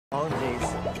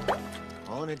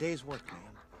All in a day's work,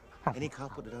 man. Any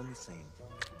cop would have done the same.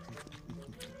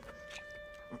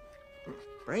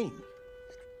 Brain.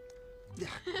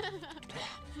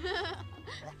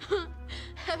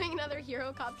 Having another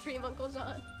hero cop dream, Uncle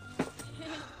John.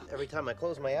 Every time I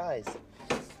close my eyes.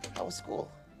 How was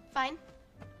school? Fine.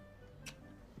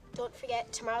 Don't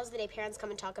forget, tomorrow's the day parents come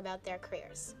and talk about their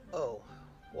careers. Oh,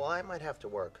 well, I might have to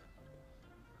work.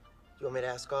 You want me to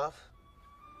ask off?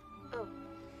 Oh,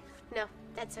 no,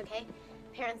 that's okay.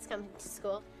 Parents come to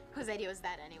school. Whose idea was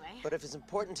that anyway? But if it's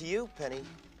important to you, Penny.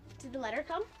 Did the letter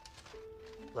come?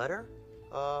 Letter?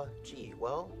 Gee,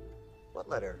 well, what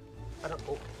letter? I don't...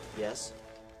 Oh, yes.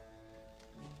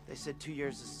 They said 2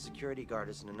 years as a security guard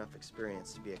isn't enough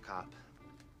experience to be a cop.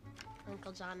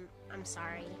 Uncle John, I'm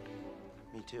sorry.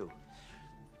 Me too.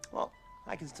 Well,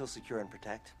 I can still secure and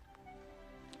protect.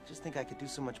 Just think I could do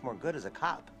so much more good as a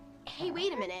cop. Hey,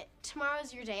 wait a minute.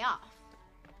 Tomorrow's your day off.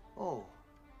 Oh,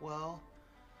 well...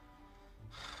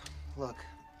 Look,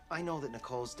 I know that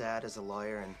Nicole's dad is a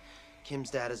lawyer and Kim's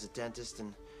dad is a dentist,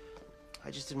 and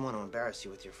I just didn't want to embarrass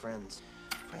you with your friends.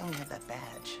 If I only had that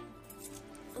badge.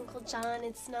 Uncle John,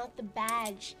 it's not the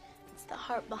badge. It's the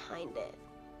heart behind it.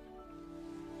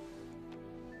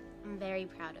 I'm very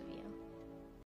proud of you.